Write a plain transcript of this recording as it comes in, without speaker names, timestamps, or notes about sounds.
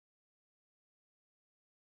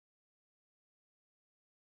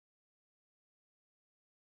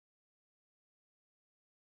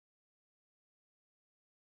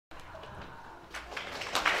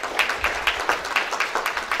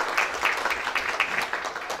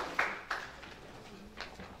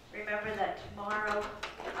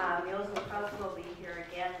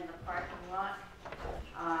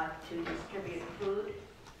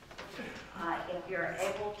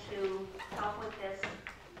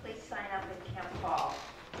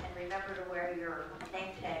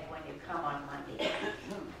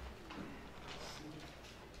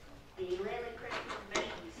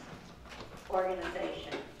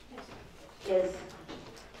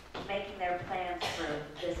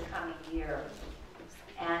this coming year.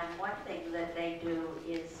 And one thing that they do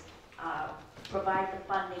is provide the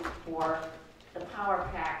funding for the power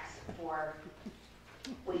packs for,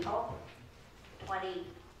 we hope, 20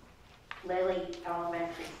 Lilly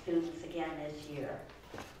Elementary students again this year.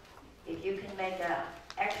 If you can make an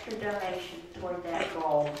extra donation toward that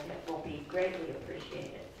goal, it will be greatly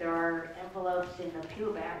appreciated. There are envelopes in the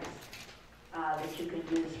pew bags that you can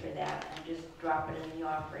use for that, and just drop it in the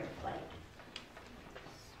offering plate.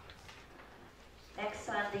 Next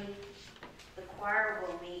Sunday, the choir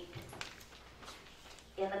will meet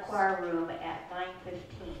in the choir room at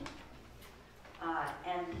 9:15.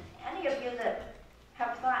 And any of you that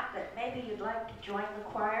have thought that maybe you'd like to join the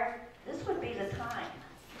choir, this would be the time,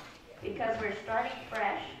 because we're starting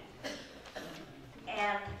fresh.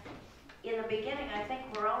 And in the beginning, I think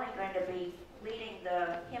we're only going to be leading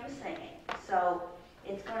the hymn singing, so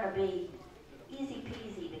it's going to be easy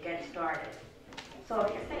peasy to get started. So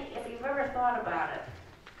if you've ever thought about it,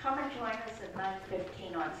 come and join us at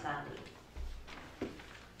 9:15 on Sunday.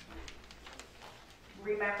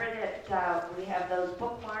 Remember that we have those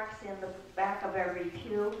bookmarks in the back of every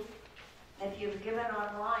pew. If you've given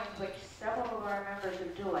online, which several of our members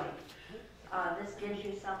are doing, this gives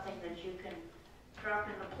you something that you can drop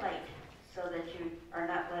in the plate so that you are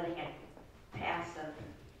not letting it pass and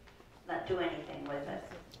not do anything with it.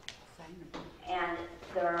 And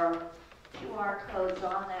there are QR codes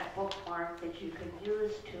on that bookmark that you can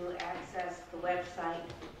use to access the website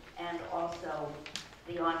and also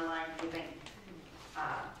the online giving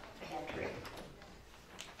entry.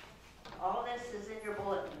 All this is in your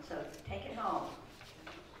bulletin, so take it home.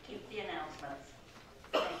 Keep the announcements.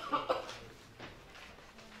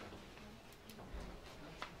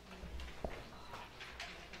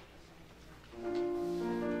 Thank you.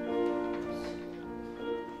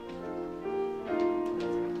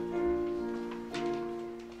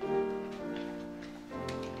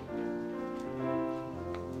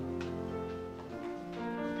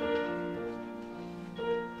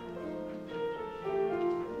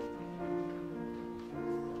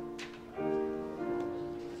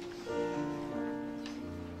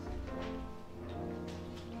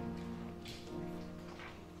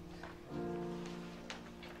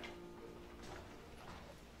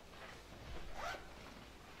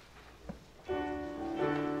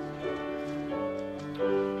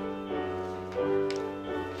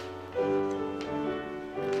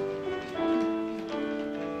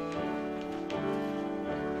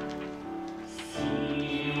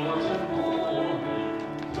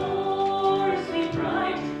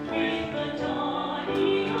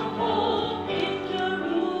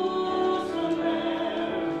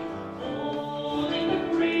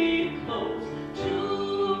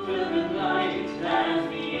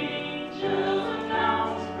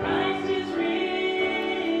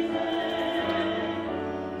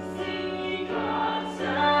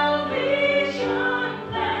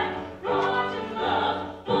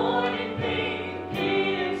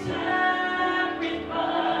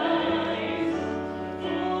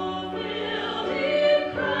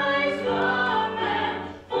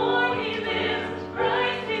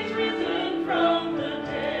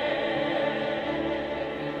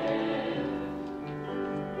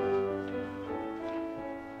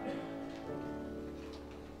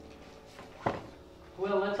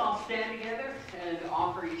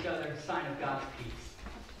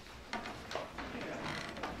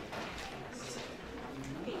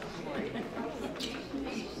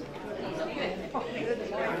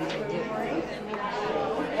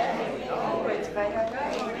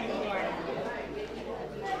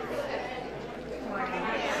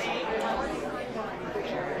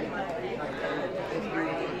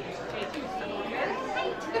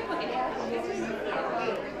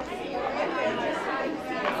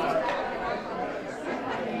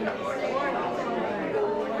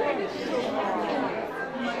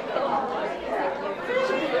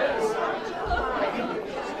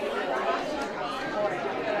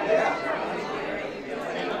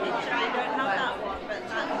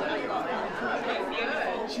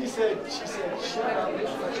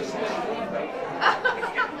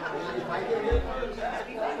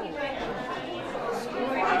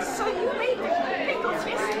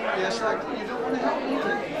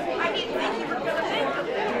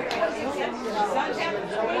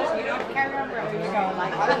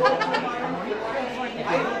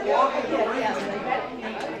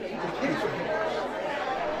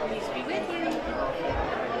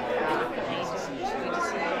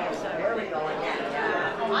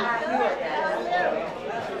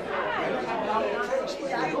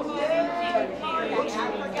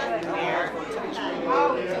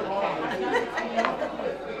 Oh, it's okay.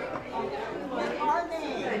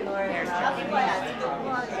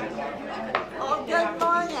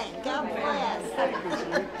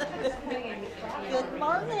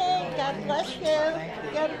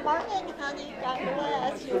 honey. God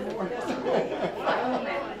bless you. Hey,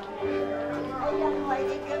 young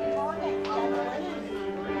lady, good morning.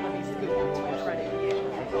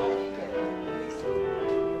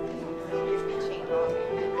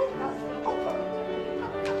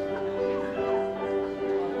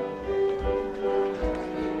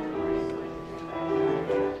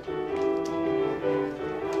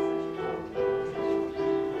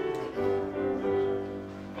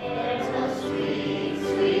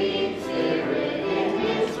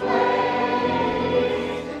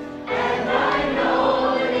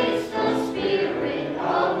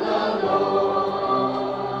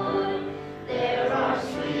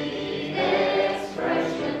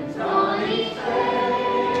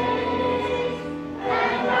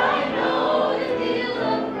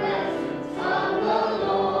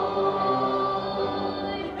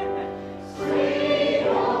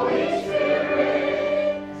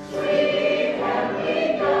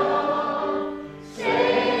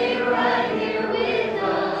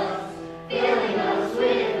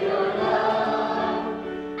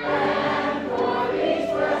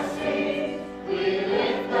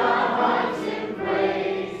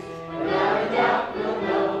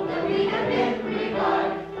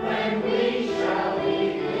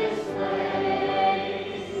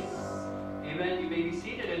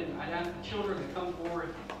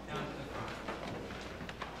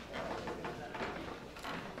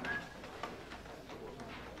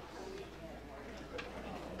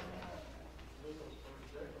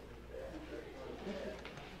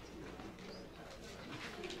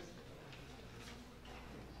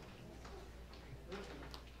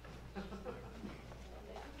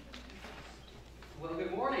 Well,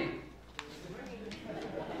 good morning.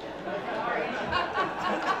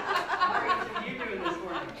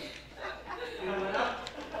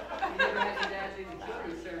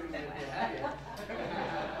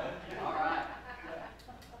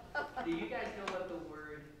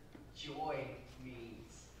 Joy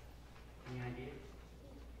means? Any idea?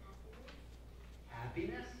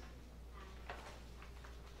 Happiness?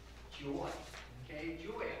 Joy. Okay?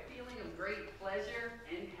 Joy, a feeling of great pleasure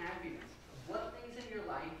and happiness. What things in your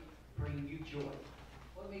life bring you joy?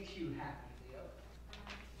 What makes you happy, Leo?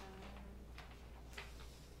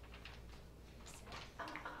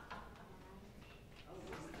 Oh,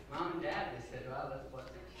 Mom and Dad, they said, well, that's what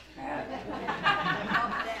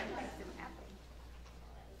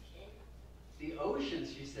the ocean,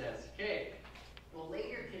 she says. Okay. Well,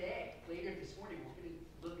 later this morning, we're going to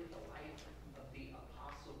look at the life of the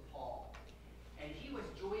Apostle Paul. And he was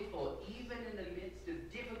joyful even in the midst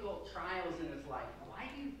of difficult trials in his life. Why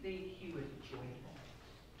do you think he was joyful?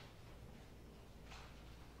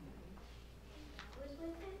 Was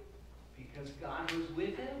with him? Because God was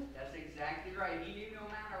with him? That's exactly right. He knew no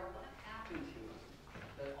matter what happened to him,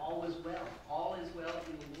 that all was well. All is well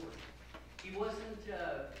in the Lord. He wasn't...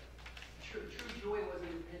 True joy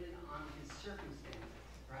wasn't dependent on his circumstances,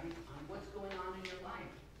 right? On what's going on in your life.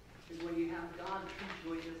 Because when you have God, true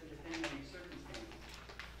joy doesn't depend on your circumstances.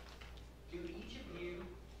 Do each of you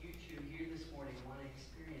two here this morning, want to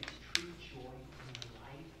experience true joy in your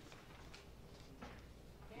life?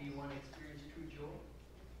 Do you want to experience true joy?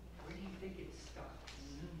 Where do you think it starts?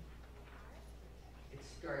 It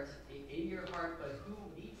starts in your heart, but who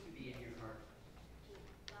needs to be in your heart?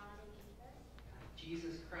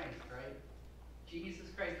 Jesus Christ, right?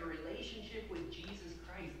 Jesus Christ, a relationship with Jesus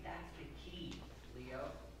Christ, that's the key,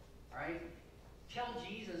 Leo. All right? Tell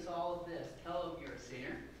Jesus all of this. Tell him you're a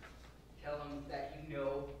sinner. Tell him that you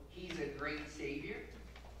know he's a great Savior,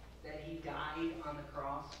 that he died on the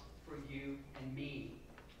cross for you and me.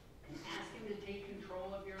 And ask him to take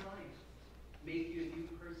control of your life, make you a new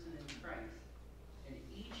person in Christ. And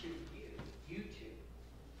each of you two,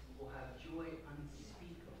 will have joy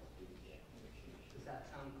unspeakable. Does that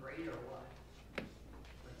sound great or what?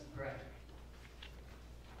 Let's pray.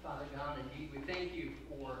 Father God, indeed, we thank you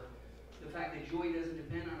for the fact that joy doesn't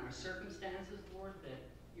depend on our circumstances, Lord, that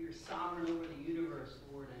you're sovereign over the universe,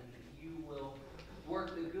 Lord, and that you will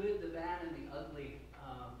work the good, the bad, and the ugly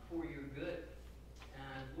for your good.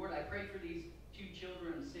 And Lord, I pray for these two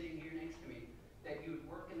children sitting here next to me, that you would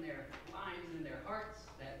work in their lives and their hearts,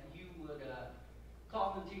 that you would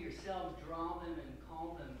call them to yourself, draw them and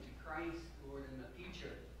call them to Christ, Lord, in the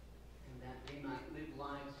future, and that they might live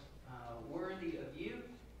lives worthy of you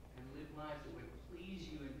and live lives that would please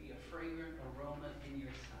you and be a fragrant aroma in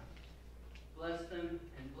your sight. Bless them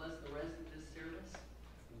and bless the rest of this service.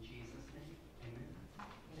 In Jesus' name, amen.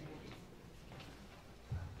 Thank you.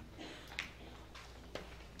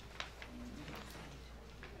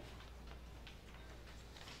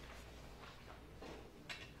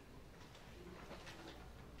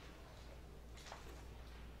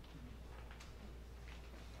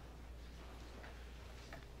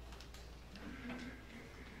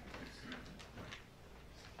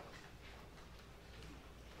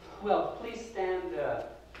 Well, please stand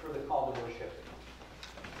for the call to worship.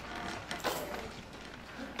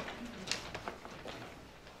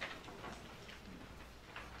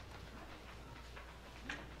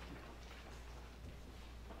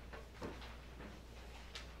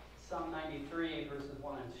 Psalm 93, verses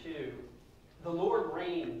 1 and 2. The Lord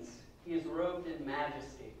reigns. He is robed in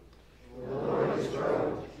majesty. The Lord is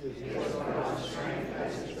robed. He has put on strength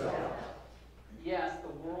as his belt. Yes,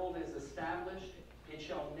 the world is established. It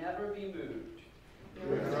shall never be moved.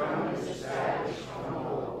 Your throne is established from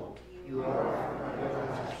old. You are from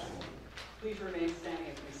everlasting. Please remain standing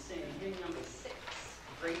as we sing hymn number 6,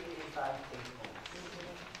 Great is Thy Faithfulness.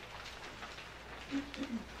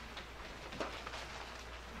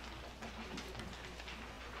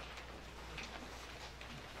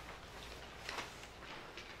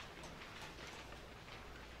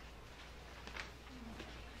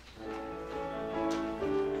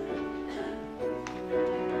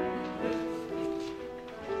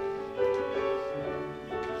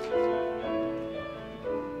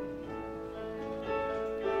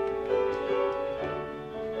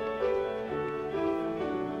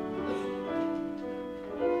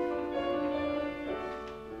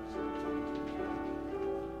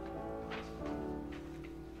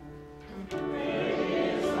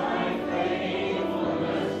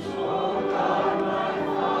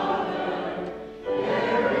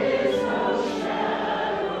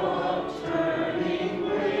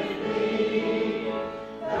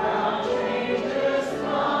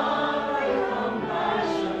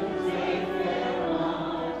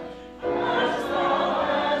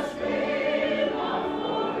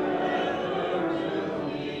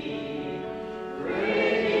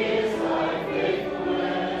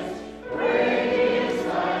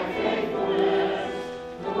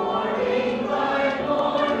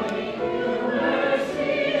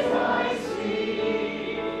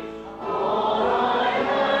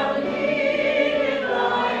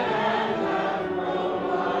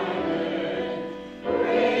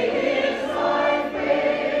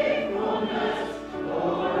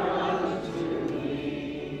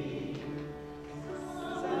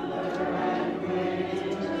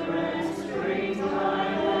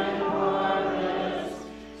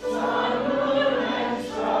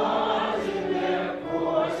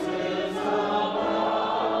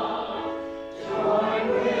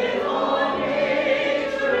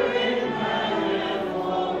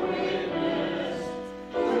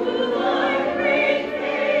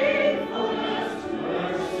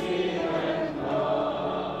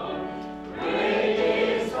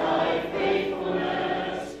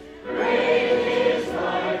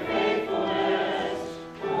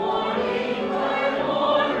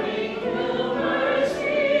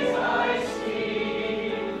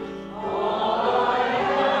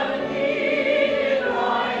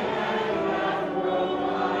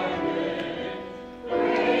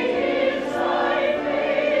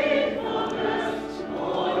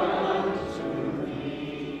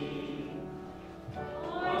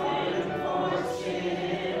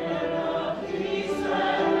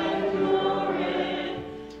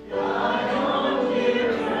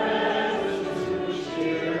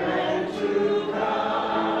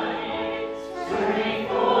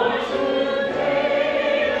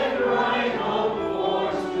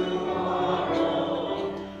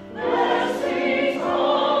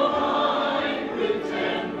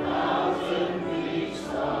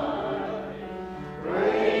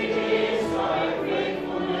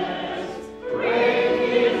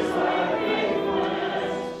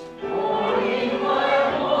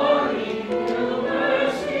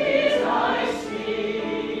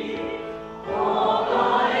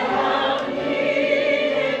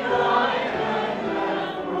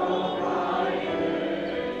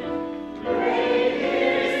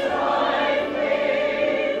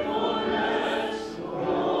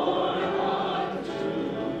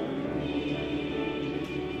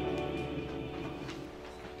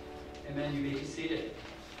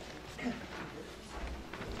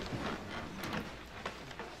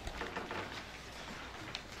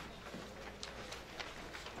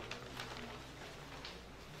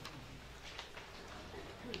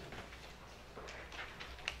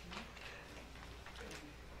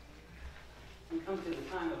 come to the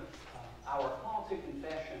time of our call to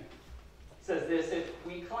confession. It says this: if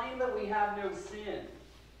we claim that we have no sin,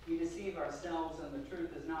 we deceive ourselves and the truth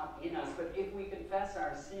is not in us. But if we confess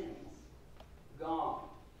our sins, God,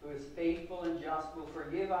 who is faithful and just, will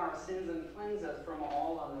forgive our sins and cleanse us from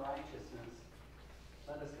all unrighteousness.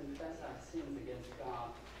 Let us confess our sins against God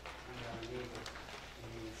and our neighbor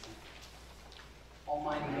in unison.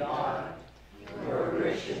 Almighty God, You are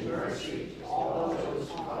rich in mercy to all those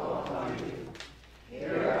who call upon you.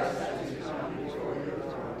 Hear us as we come before your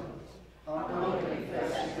throne, humbly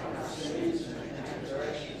confessing our sins and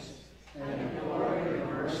transgressions, and imploring your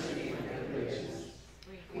mercy and forgiveness.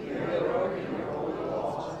 We have broken your holy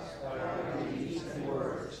laws by our deeds and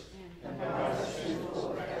words, and by the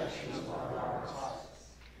sinful affections of our hearts.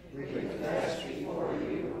 We confess before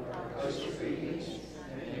you our disobedience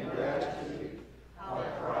and ingratitude, our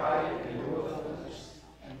pride and willfulness,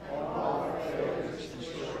 and all our failures and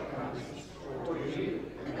shortcomings toward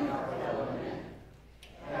you and our fellow men.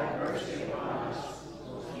 Have mercy upon us,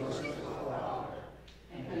 most merciful Father,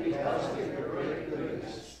 and because of your great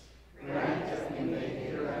goodness, grant that we may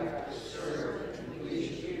hereafter serve and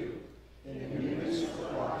please you in the newness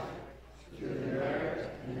of life, through the merit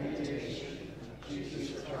and mediation of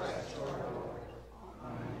Jesus Christ our Lord.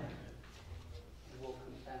 Amen. We'll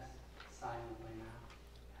confess silently now.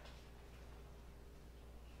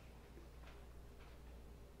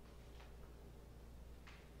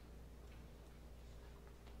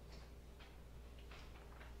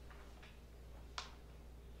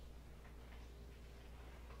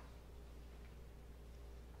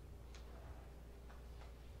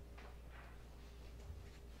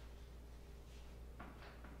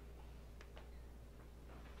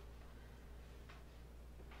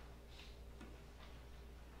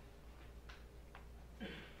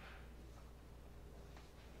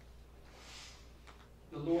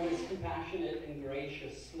 The Lord is compassionate and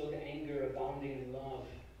gracious, slow to anger, abounding in love.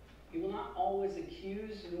 He will not always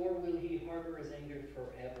accuse, nor will he harbor his anger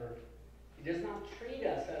forever. He does not treat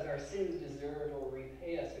us as our sins deserve or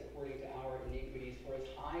repay us according to our iniquities. For as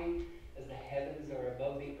high as the heavens are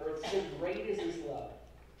above the earth, so great is his love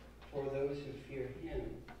for those who fear him.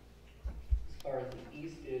 As far as the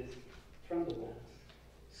east is from the west,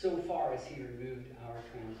 so far as he removed our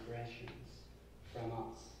transgressions from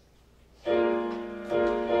us.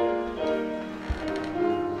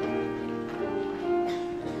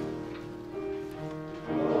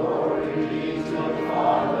 Glory be to the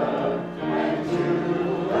Father, and to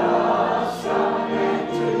the Son, and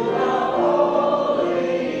to the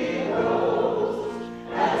Holy Ghost,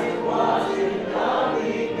 as it was in the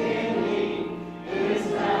beginning, is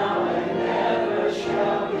now, and ever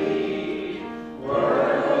shall be,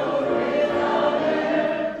 world without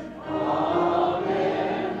end. Amen.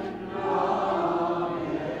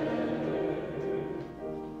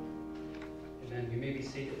 Amen. You may be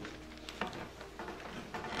seated.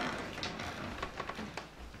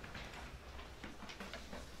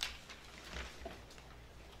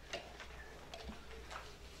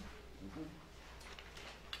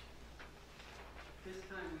 This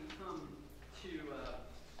time we come to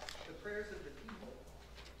the prayers of the people.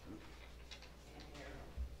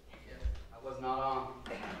 Yes, I was not on.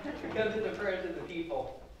 We come to the prayers of the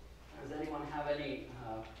people. Does anyone have any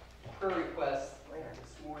prayer requests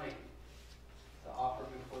this morning to offer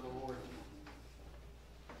before the Lord?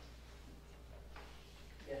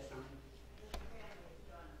 Yes, son?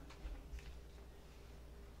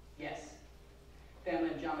 Yes. Family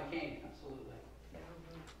of John McCain, absolutely.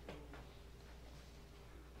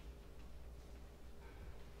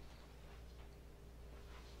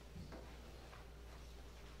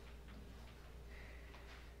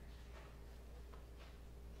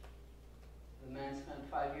 The man spent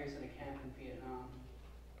 5 years in a camp in Vietnam.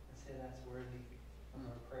 I say that's worthy of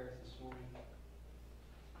our prayers this morning.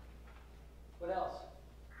 What else?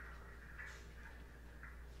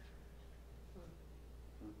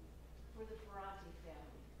 For the Ferranti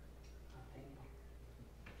family. Thank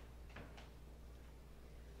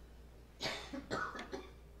you.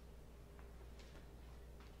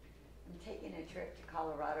 I'm taking a trip to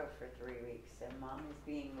Colorado for 3 weeks, and Mom is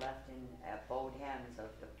being left at both hands of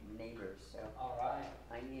the neighbors, so All right.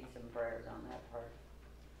 I need some prayers on that part.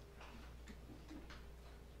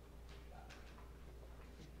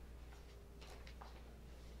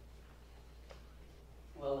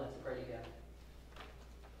 Well, let's pray together.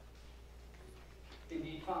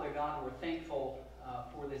 Indeed, Father God, we're thankful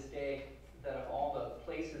for this day, that of all the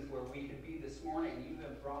places where we could be this morning, you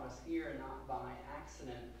have brought us here not by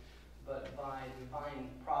accident, but by divine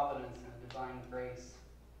providence and divine grace.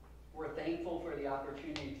 We're thankful for the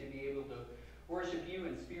opportunity to be able to worship you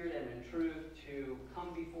in spirit and in truth, to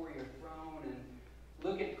come before your throne and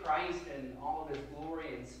look at Christ in all of his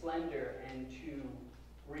glory and splendor, and to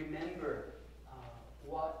remember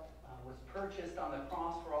what was purchased on the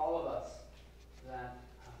cross for all of us, that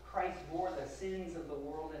Christ bore the sins of the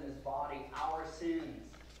world in his body, our sins,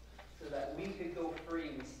 so that we could go free.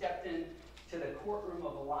 We stepped into the courtroom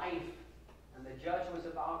of life, and the judge was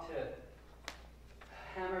about to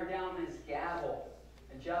hammer down his gavel,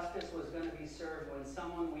 and justice was going to be served when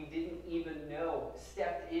someone we didn't even know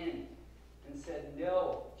stepped in and said,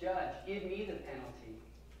 "No, judge, give me the penalty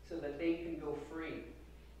so that they can go free."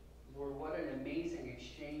 Lord, what an amazing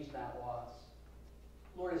exchange that was.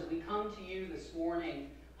 Lord, as we come to you this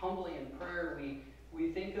morning, humbly in prayer,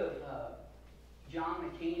 we think of John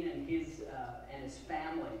McCain and his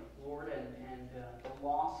family, Lord, and the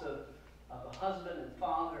loss of a husband and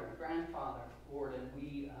father and grandfather, Lord, and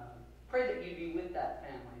we pray that you be with that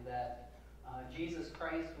family, that Jesus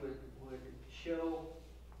Christ would show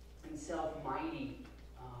himself mighty,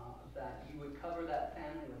 that you would cover that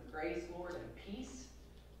family with grace, Lord, and peace,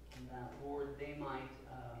 and that, Lord, they might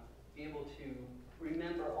be able to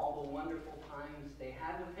remember all the wonderful times they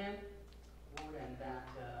had with him, Lord, and that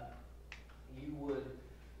you would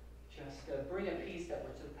just bring a peace that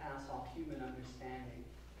would surpass all human understanding.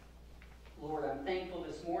 Lord, I'm thankful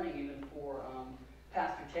this morning even for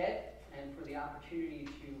Pastor Ted and for the opportunity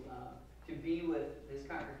to be with this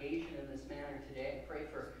congregation in this manner today. I pray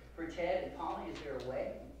for Ted and Polly as they're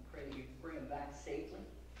away. I pray that you bring them back safely,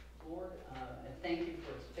 Lord. And thank you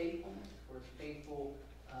for his faithfulness, for his faithful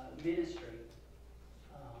ministry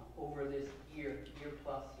over this year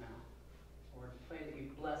plus now. Lord, pray that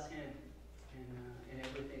you bless him in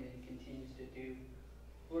everything that he continues to do.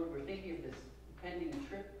 Lord, we're thinking of this pending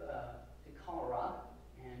trip to Colorado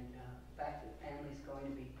and the fact that family's going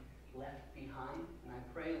to be left behind. And I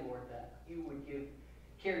pray, Lord, that you would give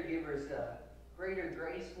caregivers greater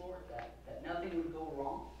grace, Lord, that nothing would go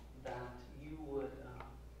wrong, that you would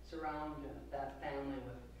surround that family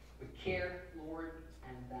with care, Lord,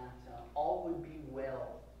 and that all would be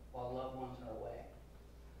well while loved ones are away.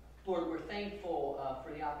 Lord, we're thankful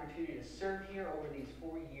for the opportunity to serve here over these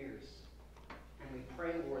 4 years. And we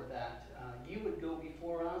pray, Lord, that you would go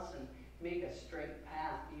before us and make a straight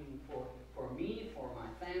path even for me, for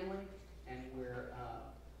my family. And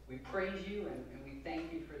we praise you and we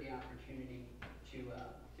thank you for the opportunity to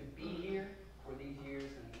be here for these years.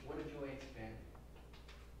 And what a joy it's been.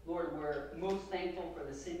 Lord, we're most thankful for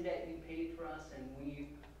the sin debt you paid for us. And we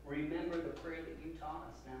remember the prayer that you taught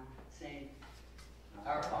us now, saying,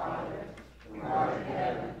 "Our Father, who art in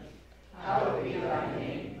heaven, hallowed be thy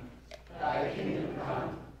name. Thy kingdom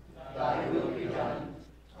come, thy will be done,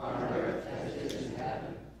 on earth as it is in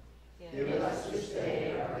heaven. Give us this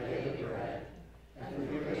day our daily bread, and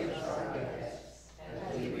forgive us our debts,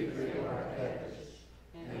 as we forgive our debtors.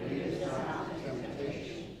 And lead us not into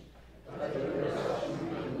temptation, but deliver us from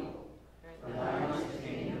evil. For thine is the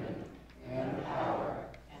kingdom, and the power,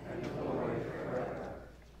 and the glory forever.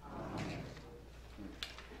 Amen."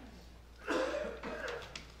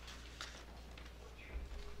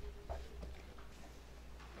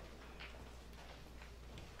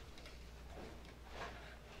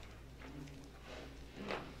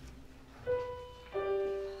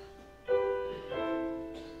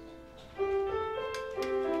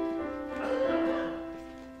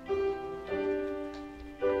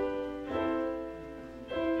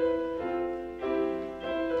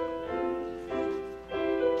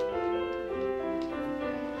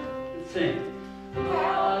 Sing.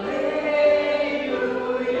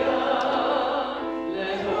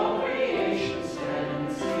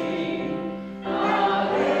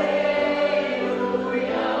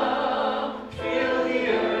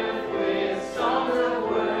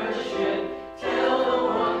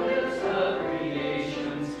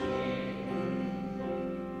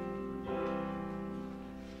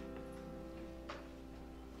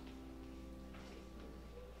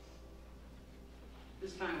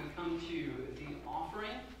 This time we come to the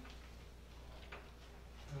offering.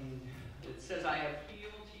 It says, "I appeal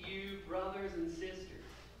to you, brothers and sisters,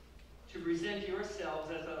 to present yourselves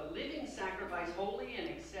as a living sacrifice, holy and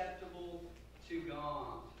acceptable to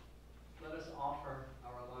God." Let us offer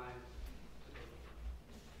our lives today.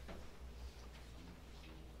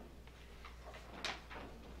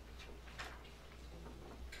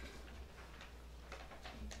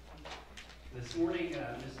 This morning,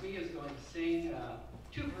 Miss Mia is going to sing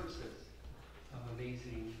 2 verses of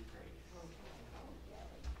Amazing Grace.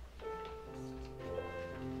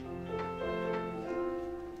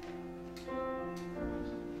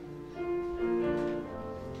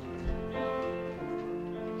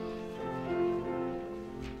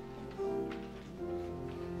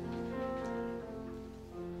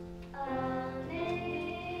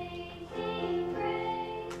 Amazing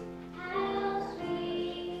grace, how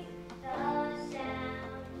sweet the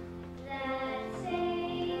sound that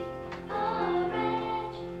saved a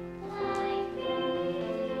wretch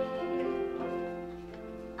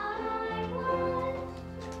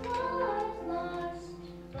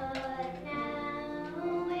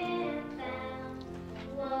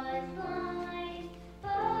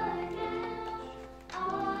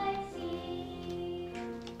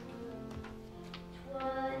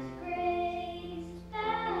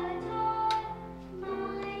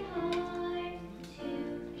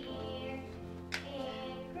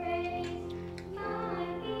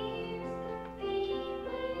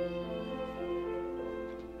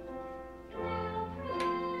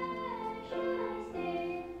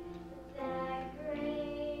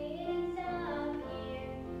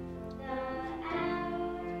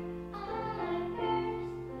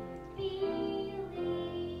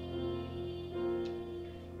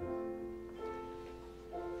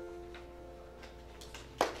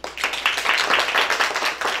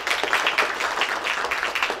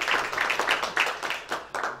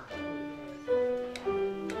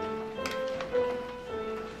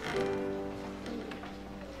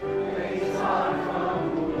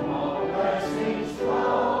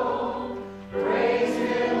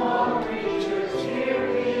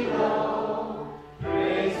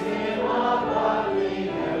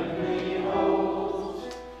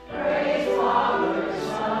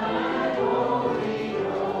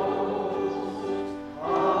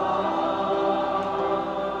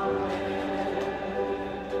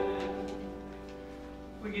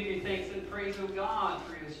God,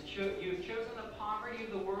 for you have chosen the poverty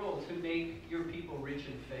of the world to make your people rich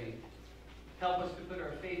in faith. Help us to put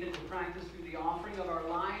our faith into practice through the offering of our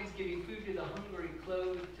lives, giving food to the hungry,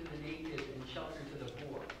 clothes to the naked, and shelter to the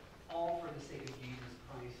poor, all for the sake of Jesus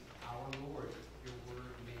Christ, our Lord, your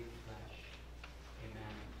word made flesh.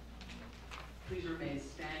 Amen. Please remain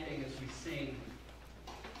standing as we sing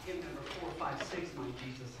hymn number 456, My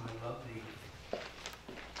Jesus, I Love Thee.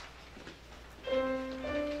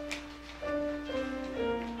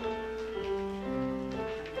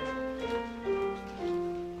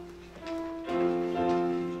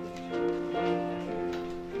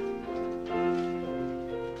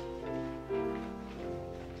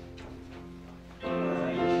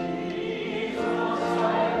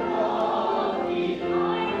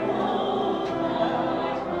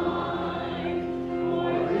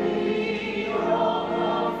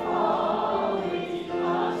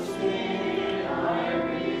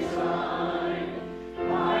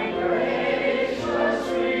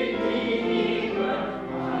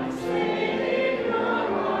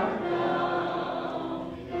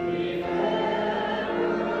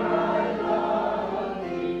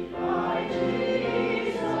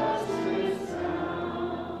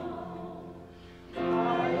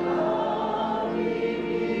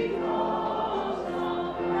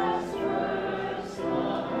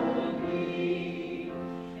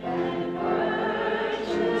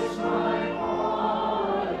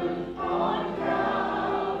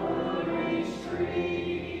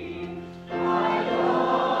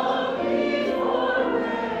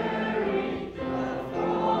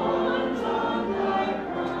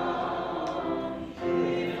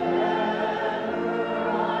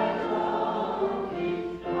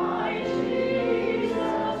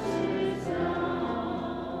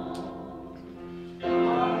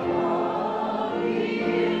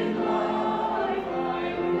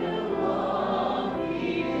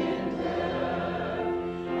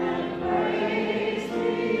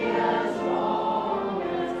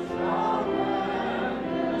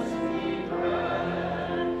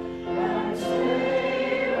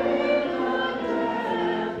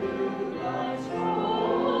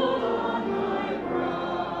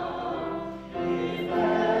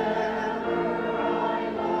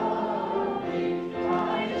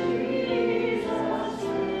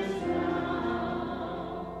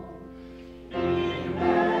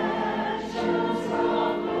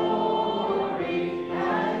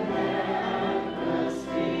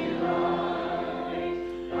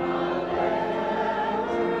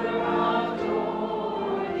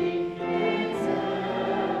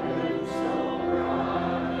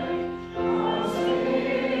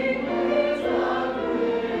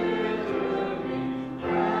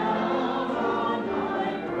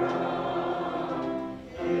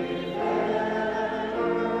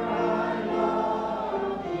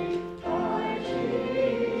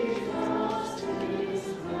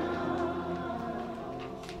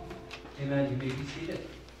 Amen. You may be seated.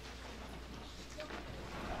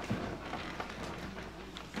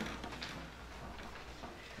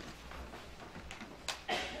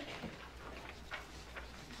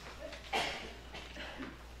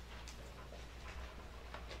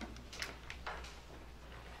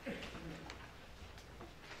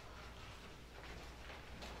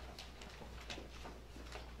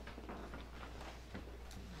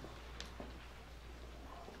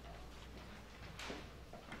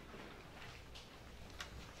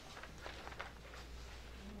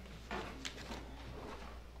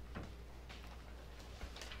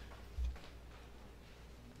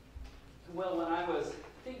 Well, when I was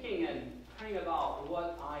thinking and praying about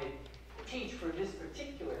what I teach for this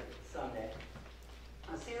particular Sunday,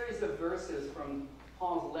 a series of verses from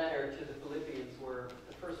Paul's letter to the Philippians were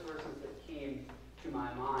the first verses that came to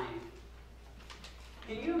my mind.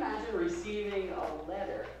 Can you imagine receiving a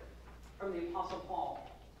letter from the Apostle Paul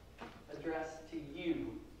addressed to you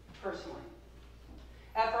personally?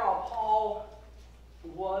 After all, Paul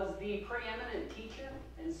was the preeminent teacher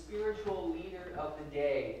and spiritual leader of the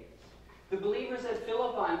day. The believers at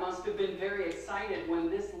Philippi must have been very excited when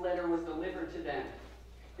this letter was delivered to them.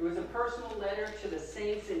 It was a personal letter to the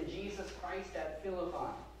saints in Jesus Christ at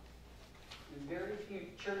Philippi. Very few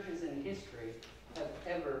churches in history have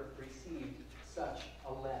ever received such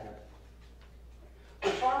a letter.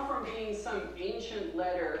 But far from being some ancient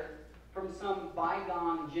letter from some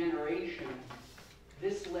bygone generation,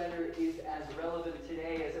 this letter is as relevant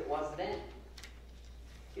today as it was then.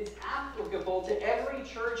 It's applicable to every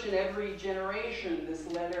church and every generation. This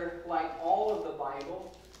letter, like all of the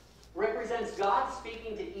Bible, represents God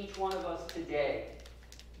speaking to each one of us today.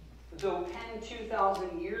 Though penned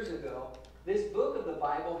 2,000 years ago, This book of the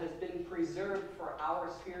Bible has been preserved for our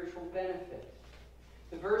spiritual benefit.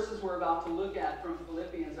 The verses we're about to look at from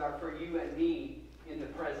Philippians are for you and me in the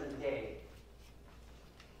present day.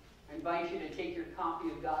 I invite you to take your copy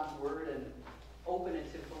of God's Word and open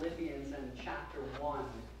it to Philippians and chapter 1.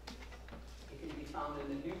 It can be found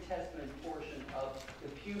in the New Testament portion of the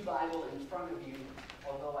Pew Bible in front of you,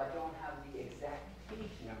 although I don't have the exact page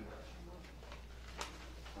number.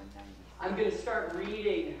 I'm going to start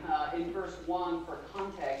reading in verse 1 for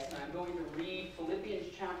context, and I'm going to read Philippians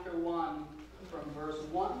chapter 1 from verse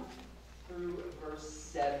 1 through verse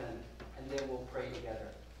 7, and then we'll pray together.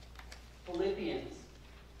 Philippians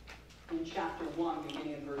in chapter 1,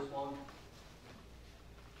 beginning in verse 1.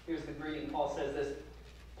 Here's the greeting. Paul says this: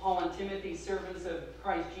 Paul and Timothy, servants of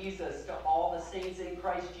Christ Jesus, to all the saints in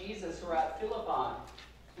Christ Jesus who are at Philippi,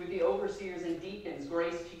 with the overseers and deacons,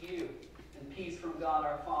 grace to you, and peace from God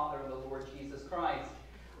our Father and the Lord Jesus Christ.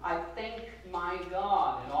 I thank my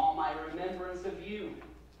God in all my remembrance of you,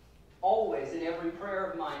 always in every prayer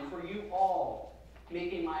of mine, for you all,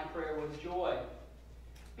 making my prayer with joy,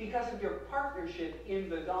 because of your partnership in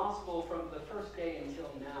the gospel from the first day until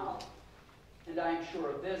now. And I am sure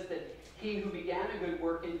of this, that he who began a good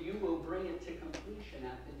work in you will bring it to completion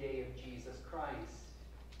at the day of Jesus Christ.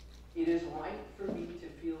 It is right for me to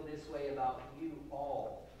feel this way about you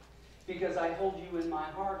all, because I hold you in my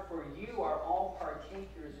heart, for you are all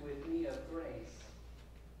partakers with me of grace,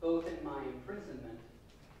 both in my imprisonment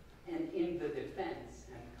and in the defense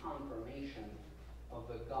and confirmation of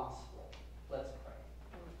the gospel. Let's pray.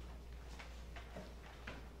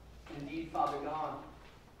 Indeed, Father God,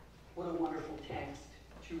 what a wonderful text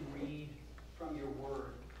to read from your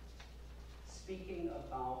word, speaking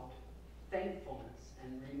about thankfulness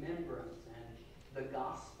and remembrance and the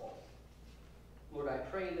gospel. Lord, I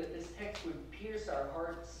pray that this text would pierce our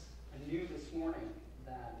hearts anew this morning,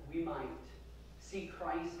 that we might see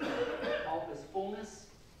Christ in all his fullness,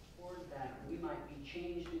 Lord, that we might be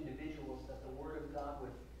changed individuals, that the word of God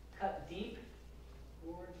would cut deep,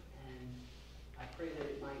 Lord, and I pray that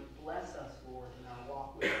it might bless us, Lord, in our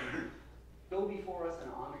walk with you. Go before us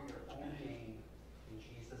and honor your own name. In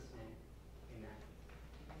Jesus' name, amen.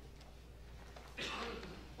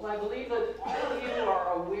 Well, I believe that all of you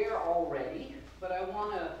are aware already, but I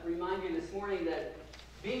want to remind you this morning that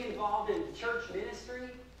being involved in church ministry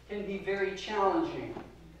can be very challenging.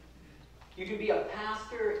 You can be a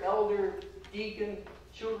pastor, elder, deacon,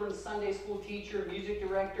 children's Sunday school teacher, music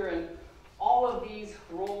director, and all of these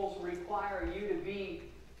roles require you to be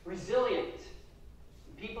resilient.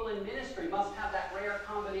 People in ministry must have that rare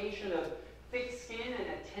combination of thick skin and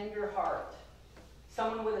a tender heart.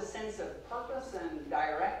 Someone with a sense of purpose and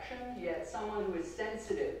direction, yet someone who is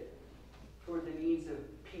sensitive toward the needs of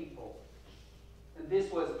people. And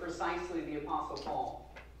this was precisely the Apostle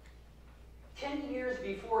Paul. 10 years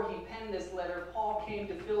before he penned this letter, Paul came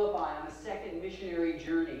to Philippi on a second missionary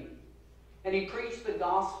journey. And he preached the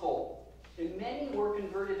gospel. And many were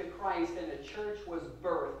converted to Christ, and a church was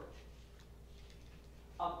birthed.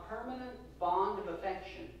 A permanent bond of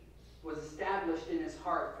affection was established in his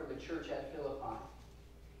heart for the church at Philippi.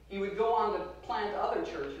 He would go on to plant other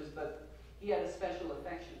churches, but he had a special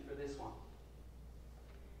affection for this one.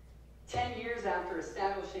 10 years after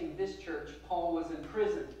establishing this church, Paul was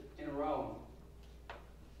imprisoned in Rome.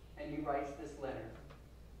 And he writes this letter.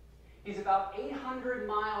 He's about 800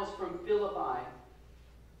 miles from Philippi.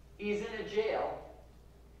 He's in a jail,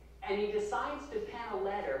 and he decides to pen a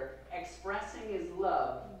letter expressing his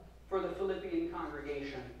love for the Philippian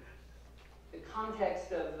congregation. The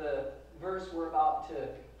context of the verses we're about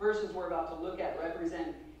to look at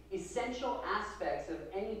represent essential aspects of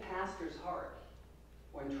any pastor's heart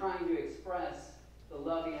when trying to express the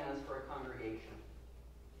love he has for a congregation.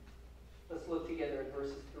 Let's look together at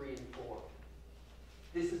verses 3 and 4.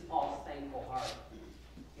 This is Paul's thankful heart.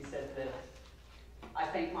 He says this: I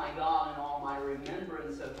thank my God in all my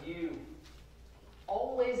remembrance of you,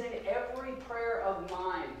 always in every prayer of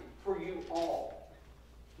mine for you all,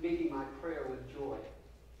 making my prayer with joy.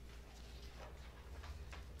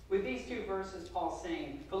 With these two verses, Paul's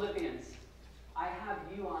saying, Philippians, I have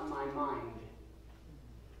you on my mind.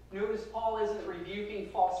 Notice Paul isn't rebuking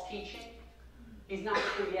false teaching. He's not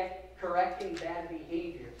correcting bad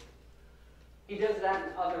behavior. He does that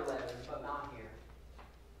in other letters, but not here.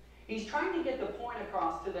 He's trying to get the point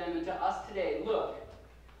across to them and to us today. Look,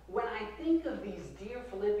 when I think of these dear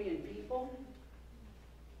Philippian people,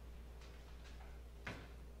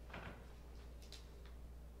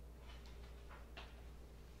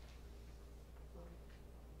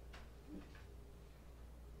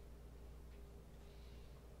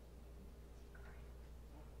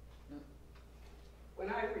 when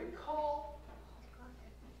I recall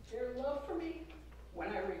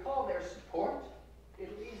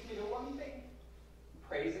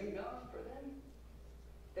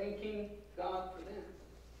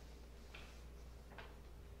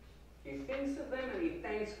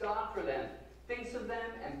thanks God for them, thinks of them,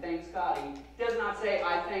 and thanks God. He does not say,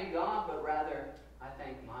 I thank God, but rather, I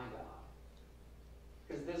thank my God.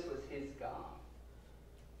 Because this was his God.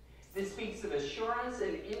 This speaks of assurance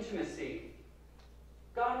and intimacy.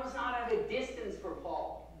 God was not at a distance for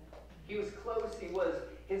Paul. He was close. He was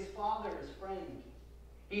his father's friend.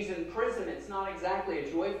 He's in prison. It's not exactly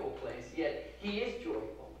a joyful place, yet he is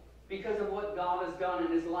joyful because of what God has done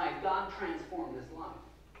in his life. God transformed his life.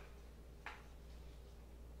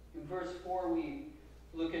 In verse 4, we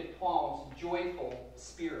look at Paul's joyful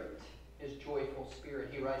spirit. His joyful spirit.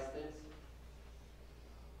 He writes this: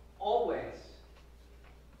 always,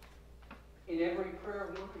 in every prayer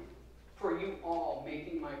of mine, for you all,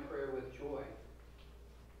 making my prayer with joy.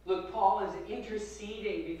 Look, Paul is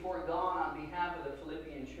interceding before God on behalf of the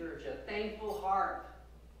Philippian church. A thankful heart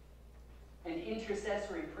and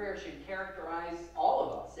intercessory prayer should characterize all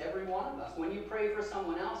of us, every one of us. When you pray for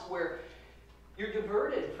someone else, where you're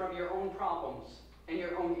diverted from your own problems and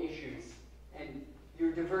your own issues, and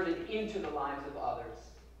you're diverted into the lives of others.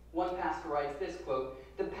 One pastor writes this quote,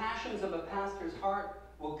 "The passions of a pastor's heart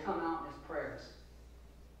will come out in his prayers."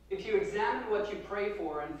 If you examine what you pray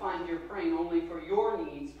for and find you're praying only for your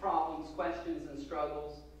needs, problems, questions, and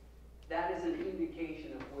struggles, that is an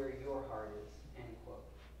indication of where your heart is, end quote.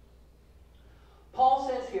 Paul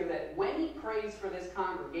says here that when he prays for this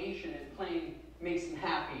congregation, it plain makes him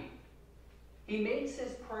happy. He makes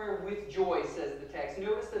his prayer with joy, says the text.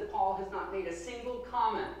 Notice that Paul has not made a single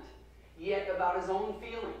comment yet about his own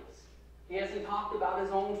feelings. He hasn't talked about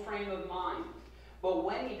his own frame of mind. But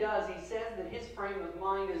when he does, he says that his frame of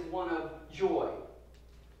mind is one of joy.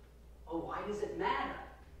 Oh, why does it matter?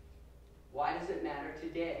 Why does it matter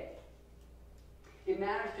today? It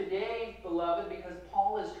matters today, beloved, because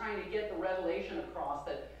Paul is trying to get the revelation across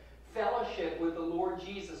that fellowship with the Lord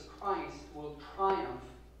Jesus Christ will triumph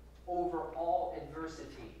over all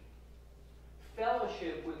adversity.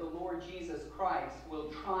 Fellowship with the Lord Jesus Christ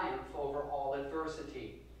will triumph over all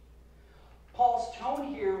adversity. Paul's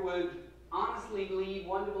tone here would honestly lead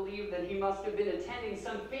one to believe that he must have been attending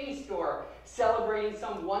some feast or celebrating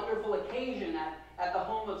some wonderful occasion at the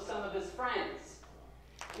home of some of his friends.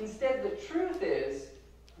 Instead, the truth is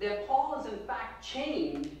that Paul is in fact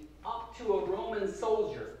chained up to a Roman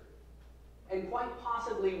soldier and quite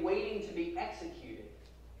possibly waiting to be executed.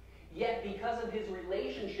 Yet, because of his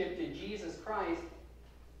relationship to Jesus Christ,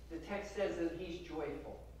 the text says that he's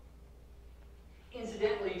joyful.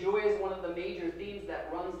 Incidentally, joy is one of the major themes that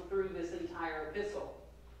runs through this entire epistle.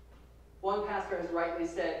 One pastor has rightly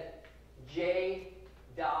said, J.O.Y.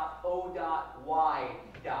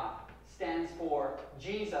 stands for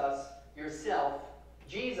Jesus, yourself,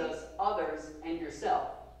 Jesus, others, and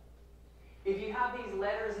yourself. If you have these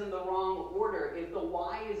letters in the wrong order, if the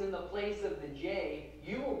Y is in the place of the J,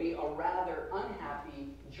 you will be a rather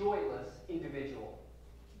unhappy, joyless individual.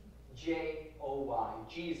 J-O-Y,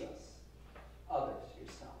 Jesus, others,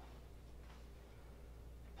 yourself.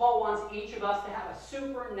 Paul wants each of us to have a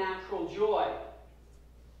supernatural joy.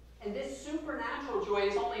 And this supernatural joy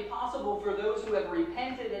is only possible for those who have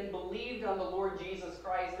repented and believed on the Lord Jesus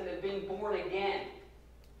Christ and have been born again.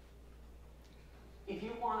 If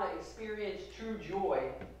you want to experience true joy,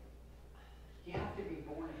 you have to be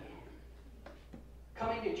born again.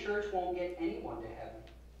 Coming to church won't get anyone to heaven.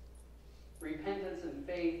 Repentance and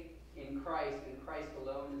faith in Christ and Christ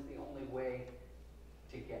alone is the only way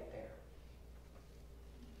to get there.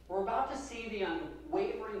 We're about to see the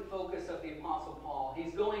unwavering focus of the Apostle Paul.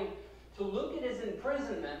 He's going to look at his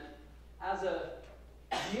imprisonment as a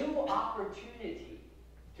new opportunity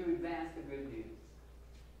to advance the good news.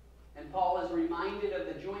 And Paul is reminded of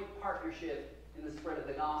the joint partnership in the spread of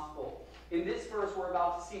the gospel. In this verse, we're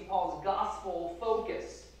about to see Paul's gospel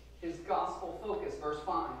focus. His gospel focus, verse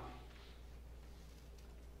 5.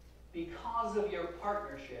 Because of your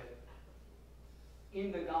partnership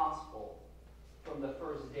in the gospel from the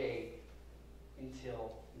first day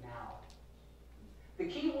until now. The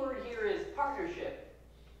key word here is partnership,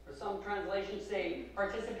 or some translations say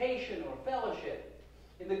participation or fellowship.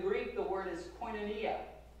 In the Greek, the word is koinonia.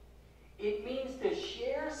 It means to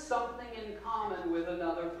share something in common with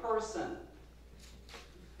another person.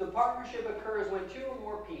 The partnership occurs when two or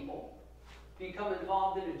more people become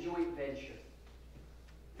involved in a joint venture.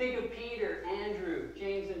 Think of Peter, Andrew,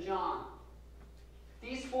 James, and John.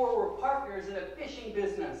 These four were partners in a fishing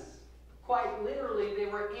business. Quite literally, they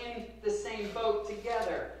were in the same boat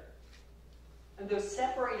together. And though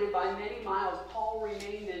separated by many miles, Paul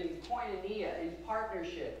remained in koinonia, in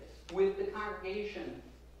partnership with the congregation,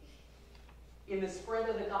 in the spread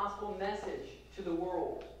of the gospel message to the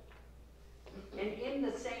world. And in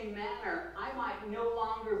the same manner, I might no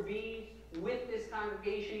longer be with this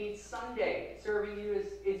congregation each Sunday, serving you as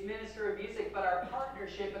its minister of music, but our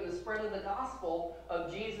partnership in the spread of the gospel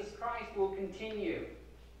of Jesus Christ will continue.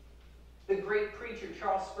 The great preacher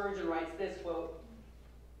Charles Spurgeon writes this quote,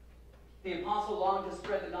 "The apostle longed to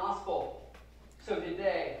spread the gospel, so did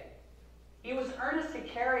they. He was earnest to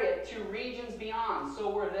carry it to regions beyond, so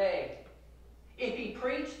were they. If he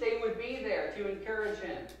preached, they would be there to encourage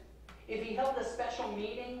him. If he held a special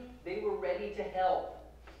meeting, they were ready to help.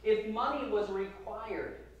 If money was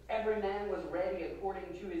required, every man was ready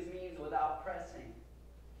according to his means without pressing.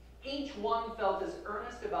 Each one felt as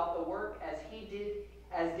earnest about the work as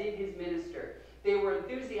did his minister. They were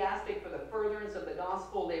enthusiastic for the furtherance of the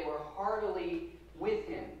gospel. They were heartily with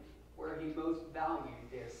him where he most valued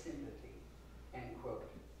their sympathy." End quote.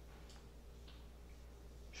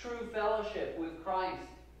 True fellowship with Christ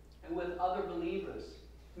and with other believers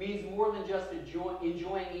means more than just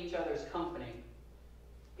enjoying each other's company.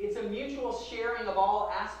 It's a mutual sharing of all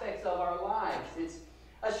aspects of our lives. It's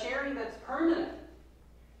a sharing that's permanent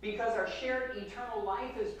because our shared eternal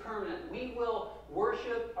life is permanent. We will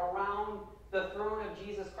worship around the throne of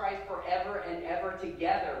Jesus Christ forever and ever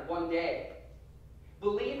together one day.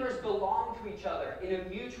 Believers belong to each other in a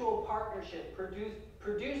mutual partnership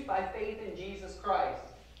produced by faith in Jesus Christ.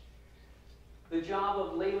 The job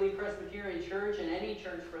of Laley Presbyterian Church, and any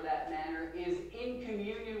church for that matter, is in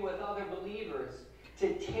communion with other believers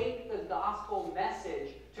to take the gospel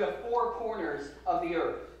message to four corners of the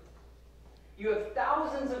earth. You have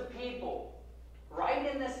thousands of people right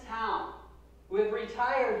in this town who have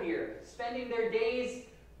retired here, spending their days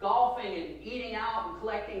golfing and eating out and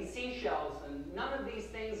collecting seashells, and none of these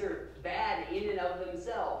things are bad in and of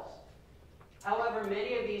themselves. However,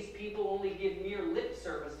 many of these people only give mere lip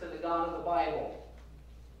service to the God of the Bible.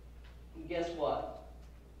 And guess what?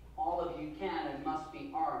 All of you can and must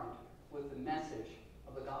be armed with the message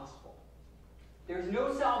of the gospel. There's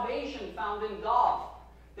no salvation found in golf.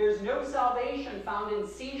 There's no salvation found in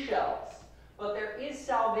seashells. But there is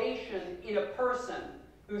salvation in a person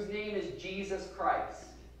whose name is Jesus Christ.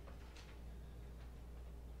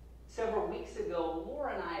 Several weeks ago,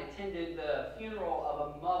 Laura and I attended the funeral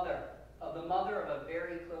of the mother of a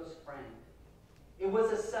very close friend. It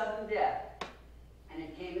was a sudden death, and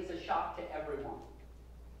it came as a shock to everyone.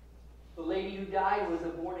 The lady who died was a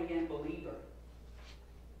born-again believer.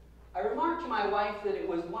 I remarked to my wife that it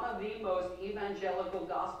was one of the most evangelical,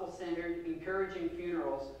 gospel-centered, encouraging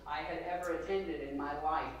funerals I had ever attended in my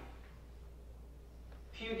life.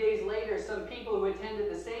 A few days later, some people who attended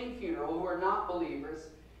the same funeral, who were not believers,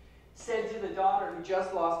 said to the daughter who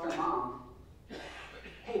just lost her mom,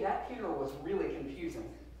 "Hey, that funeral was really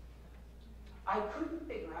confusing. I couldn't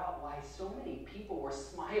figure out why so many people were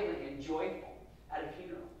smiling and joyful at a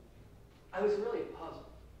funeral. I was really puzzled."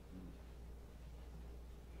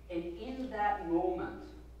 And in that moment,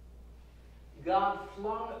 God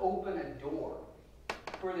flung open a door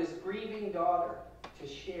for this grieving daughter to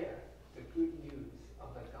share the good news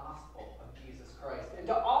of the gospel of Jesus Christ and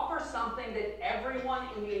to offer something that everyone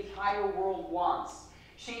in the entire world wants.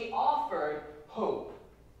 She offered hope.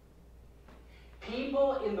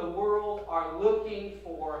 People in the world are looking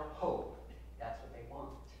for hope. That's what they want.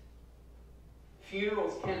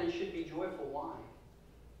 Funerals can and should be joyful. Why?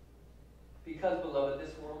 Because, beloved,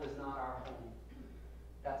 this world is not our home.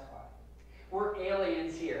 That's why. We're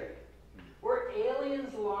aliens here. We're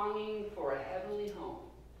aliens longing for a heavenly home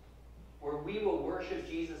where we will worship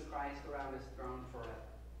Jesus Christ around his throne forever.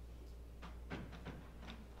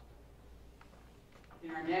 In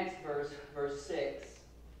our next verse, verse 6,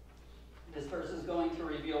 this verse is going to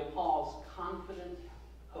reveal Paul's confident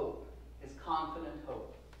hope. His confident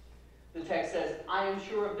hope. The text says, "I am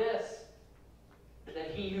sure of this,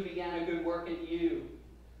 that he who began a good work in you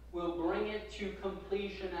will bring it to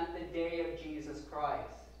completion at the day of Jesus Christ."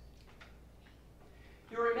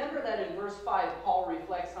 You remember that in verse 5, Paul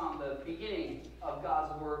reflects on the beginning of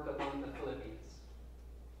God's work among the Philippians.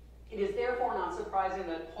 It is therefore not surprising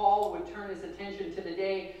that Paul would turn his attention to the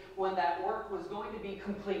day when that work was going to be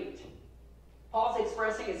complete. Paul's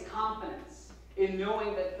expressing his confidence in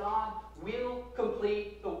knowing that God will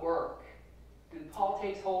complete the work. And Paul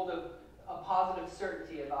takes hold of a positive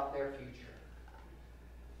certainty about their future.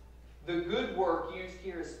 The good work used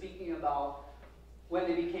here is speaking about when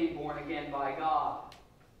they became born again by God.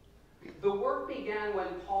 The work began when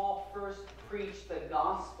Paul first preached the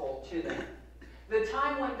gospel to them. The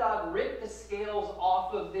time when God ripped the scales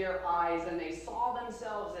off of their eyes and they saw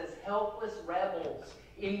themselves as helpless rebels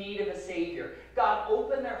in need of a Savior. God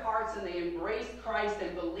opened their hearts and they embraced Christ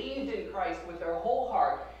and believed in Christ with their whole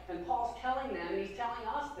heart. And Paul's telling them, and he's telling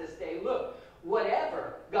us this day, look,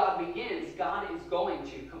 whatever God begins, God is going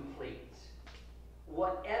to complete.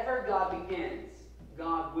 Whatever God begins,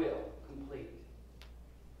 God will complete.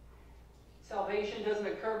 Salvation doesn't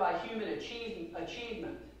occur by human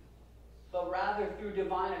achievement, but rather through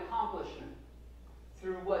divine accomplishment,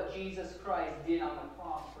 through what Jesus Christ did on the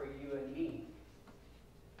cross for you and me.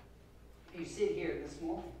 If you sit here this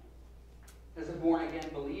morning as a born-again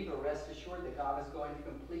believer, rest assured that God is going to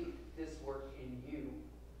complete this work in you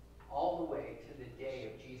all the way to the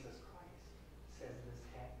day of Jesus Christ, says this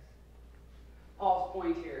text. Paul's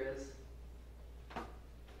point here is,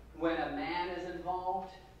 when a man is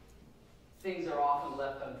involved, things are often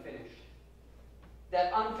left unfinished.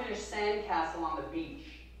 That unfinished sandcastle on the beach,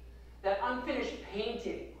 that unfinished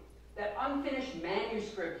painting, that unfinished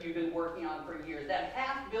manuscript you've been working on for years, that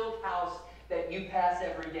half-built house that you pass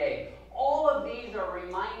every day. All of these are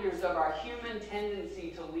reminders of our human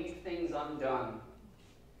tendency to leave things undone.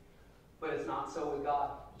 But it's not so with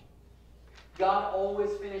God. God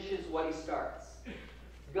always finishes what he starts.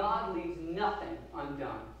 God leaves nothing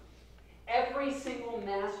undone. Every single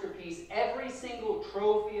masterpiece, every single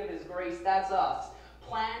trophy of his grace, that's us,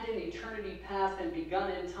 planned in eternity past and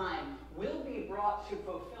begun in time, will be brought to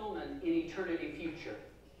fulfillment in eternity future.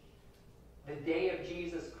 The day of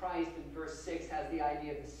Jesus Christ in verse 6 has the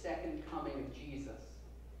idea of the second coming of Jesus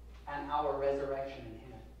and our resurrection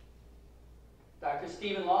in him. Dr.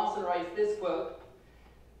 Stephen Lawson writes this quote,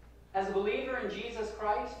 "As a believer in Jesus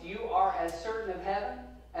Christ, you are as certain of heaven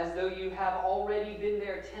as though you have already been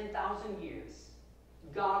there 10,000 years.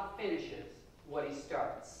 God finishes what he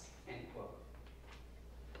starts." End quote.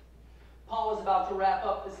 Paul is about to wrap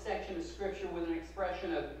up this section of Scripture with an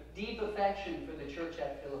expression of deep affection for the church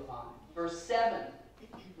at Philippi. Verse 7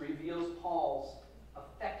 reveals Paul's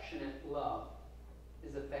affectionate love,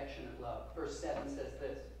 his affectionate love. Verse 7 says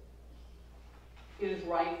this, "It is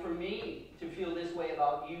right for me to feel this way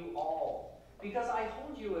about you all, because I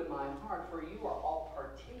hold you in my heart, for you are all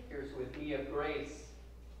partakers with me of grace,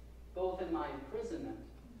 both in my imprisonment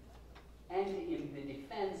and in the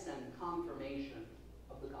defense and confirmation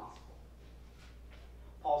of the gospel."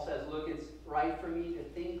 Paul says, look, it's right for me to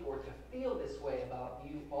think or to feel this way about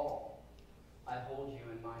you all. I hold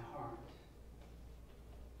you in my heart.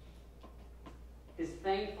 His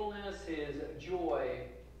thankfulness, his joy,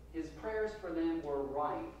 his prayers for them were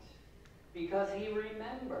right because he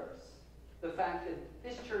remembers the fact that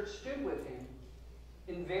this church stood with him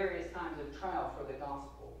in various times of trial for the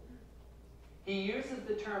gospel. He uses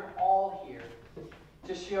the term all here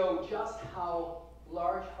to show just how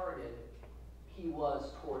large-hearted he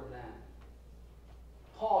was toward them.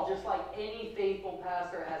 Paul, just like any faithful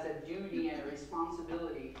pastor, has a duty and a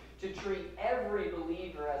responsibility to treat every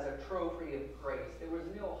believer as a trophy of grace. There was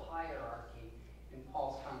no hierarchy in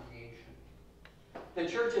Paul's congregation. The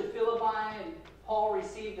church at Philippi and Paul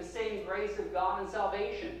received the same grace of God and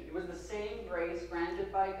salvation. It was the same grace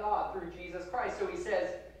granted by God through Jesus Christ. So he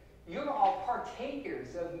says, you're all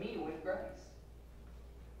partakers of me with grace.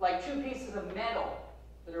 Like two pieces of metal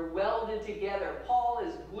that are welded together, Paul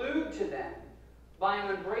is glued to them by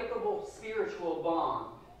an unbreakable spiritual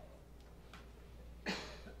bond.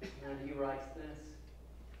 And he writes this,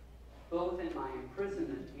 both in my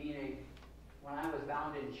imprisonment, meaning when I was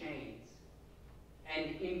bound in chains,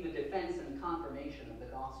 and in the defense and confirmation of the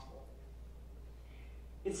gospel.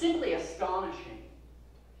 It's simply astonishing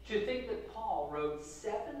to think that Paul wrote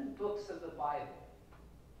 7 books of the Bible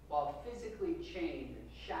while physically chained and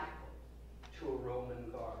shackled to a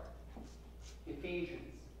Roman guard.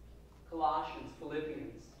 Ephesians, Colossians,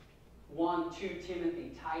 Philippians, 1, 2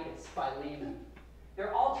 Timothy, Titus, Philemon.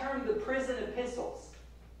 They're all termed the prison epistles.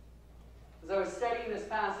 As I was studying this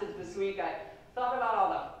passage this week, I thought about all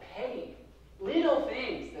the petty, little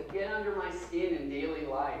things that get under my skin in daily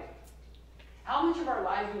life. How much of our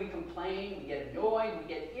lives do we complain, we get annoyed, we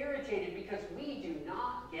get irritated because we do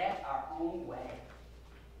not get our own way?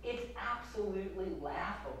 It's absolutely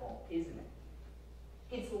laughable, isn't it?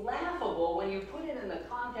 It's laughable when you put it in the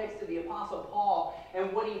context of the Apostle Paul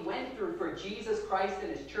and what he went through for Jesus Christ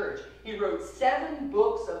and his church. He wrote 7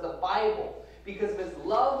 books of the Bible because of his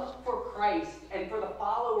love for Christ and for the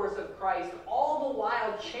followers of Christ, all the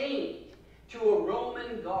while chained to a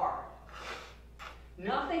Roman guard.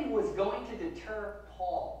 Nothing was going to deter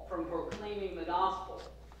Paul from proclaiming the gospel,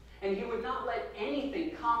 and he would not let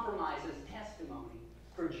anything compromise his testimony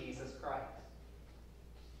for Jesus Christ.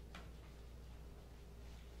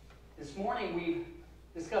 This morning we've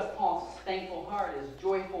discussed Paul's thankful heart, his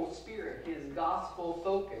joyful spirit, his gospel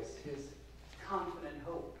focus, his confident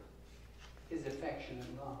hope, his affectionate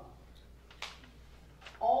love.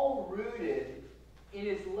 All rooted in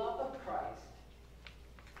his love of Christ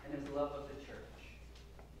and his love of the church.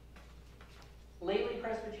 Lately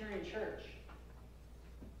Presbyterian Church,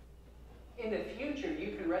 in the future,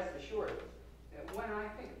 you can rest assured that when I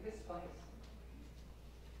think of this place,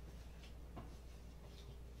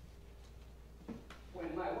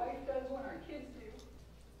 when my wife does, when our kids do,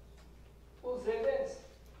 we'll say this: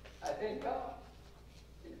 I thank God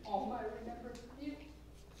in all my remembrance of you,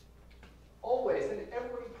 always in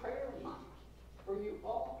every prayer of mine for you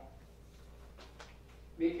all,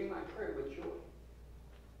 making my prayer with joy.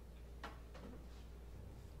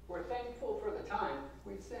 We're thankful for the time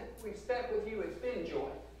we've spent with you. It's been joy.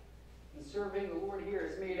 And serving the Lord here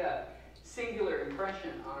has made a singular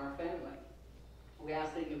impression on our family. We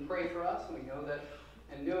ask that you pray for us, and we know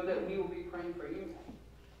that we will be praying for you.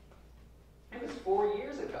 It was 4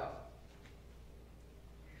 years ago.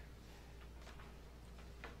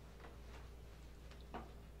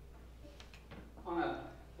 On a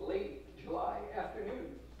late July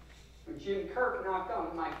afternoon, when Jim Kirk knocked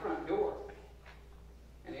on my front door,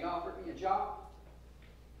 and he offered me a job.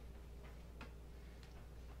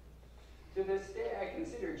 To this day, I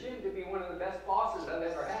consider Jim to be one of the best bosses I've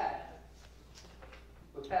ever had,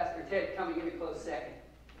 with Pastor Ted coming in a close second.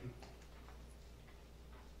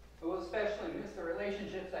 I will especially miss the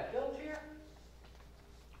relationships I built here,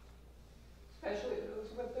 especially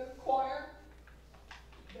those with the choir,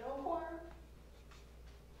 the bell choir.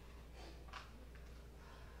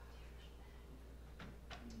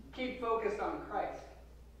 Keep focused on Christ.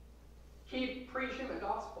 Keep preaching the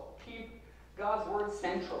gospel. Keep God's word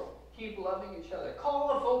central. Keep loving each other.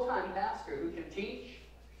 Call a full-time pastor who can teach,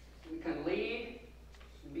 who can lead,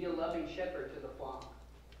 and be a loving shepherd to the flock.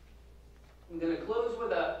 I'm going to close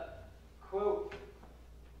with a quote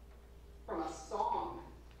from a song.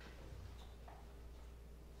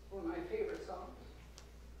 One of my favorite songs.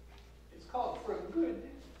 It's called For Good,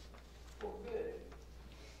 For Good.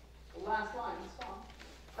 The last line of the song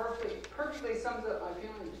perfectly sums up my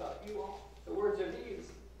feelings about you all. The words are these: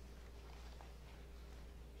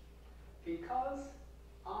 because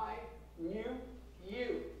I knew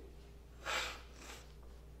you,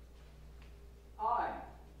 I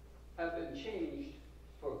have been changed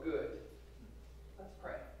for good. Let's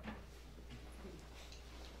pray.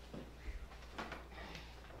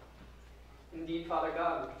 Indeed, Father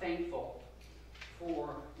God, we're thankful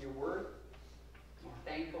for your word.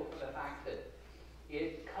 We're thankful for the fact that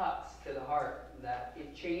it cuts to the heart, that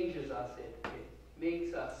it changes us, it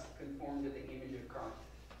makes us conform to the image of Christ.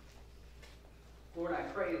 Lord, I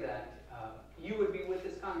pray that you would be with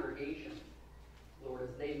this congregation, Lord,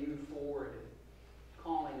 as they move forward,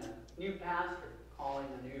 calling a new pastor, calling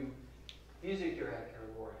a new music director,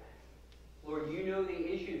 Lord. Lord, you know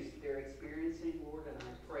the issues they're experiencing, Lord, and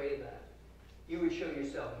I pray that you would show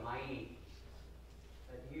yourself mighty,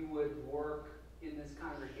 that you would work in this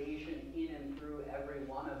congregation, in and through every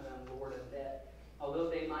one of them, Lord, and that although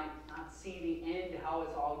they might not see the end, how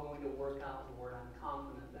it's all going to work out, Lord, I'm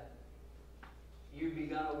confident that you've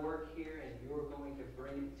begun a work here and you're going to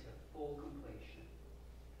bring it to full completion.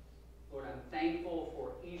 Lord, I'm thankful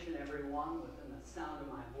for each and every one within the sound of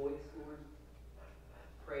my voice, Lord.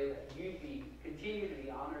 Pray that you continue to be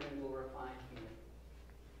honored and glorified here.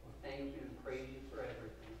 Well, thank you and praise you for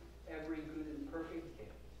everything, every good and perfect gift.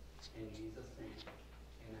 In Jesus' name,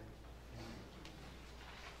 amen.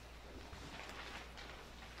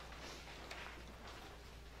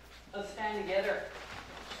 Let's stand together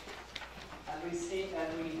as we say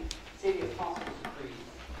the Apostles' Creed.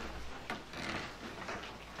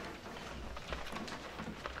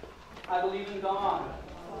 I believe in God,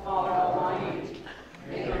 Father Almighty,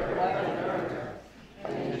 maker of heaven and earth,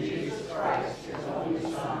 and in Jesus Christ, his only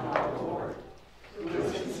Son, our Lord, who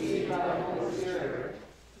was conceived by the Holy Spirit,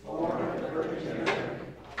 born of the Virgin Mary,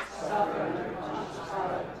 suffered under Pontius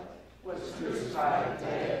Pilate, was crucified,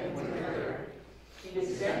 dead, and buried. He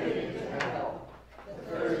descended into hell. The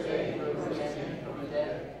third day he rose again from the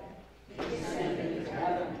dead. He descended into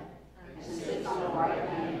heaven, and sits on the right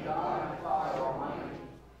hand of God, our Father Almighty.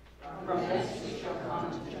 From thence he shall come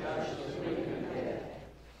to judge the living and the dead.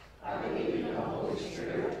 I believe in the Holy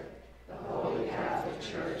Spirit, the Holy Catholic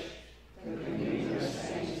Church, the communion of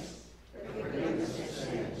saints, the forgiveness of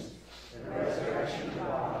sins, the resurrection of the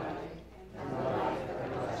body, and the life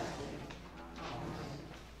everlasting. Amen.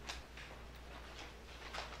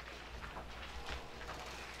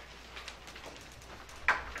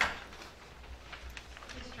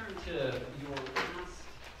 Please turn to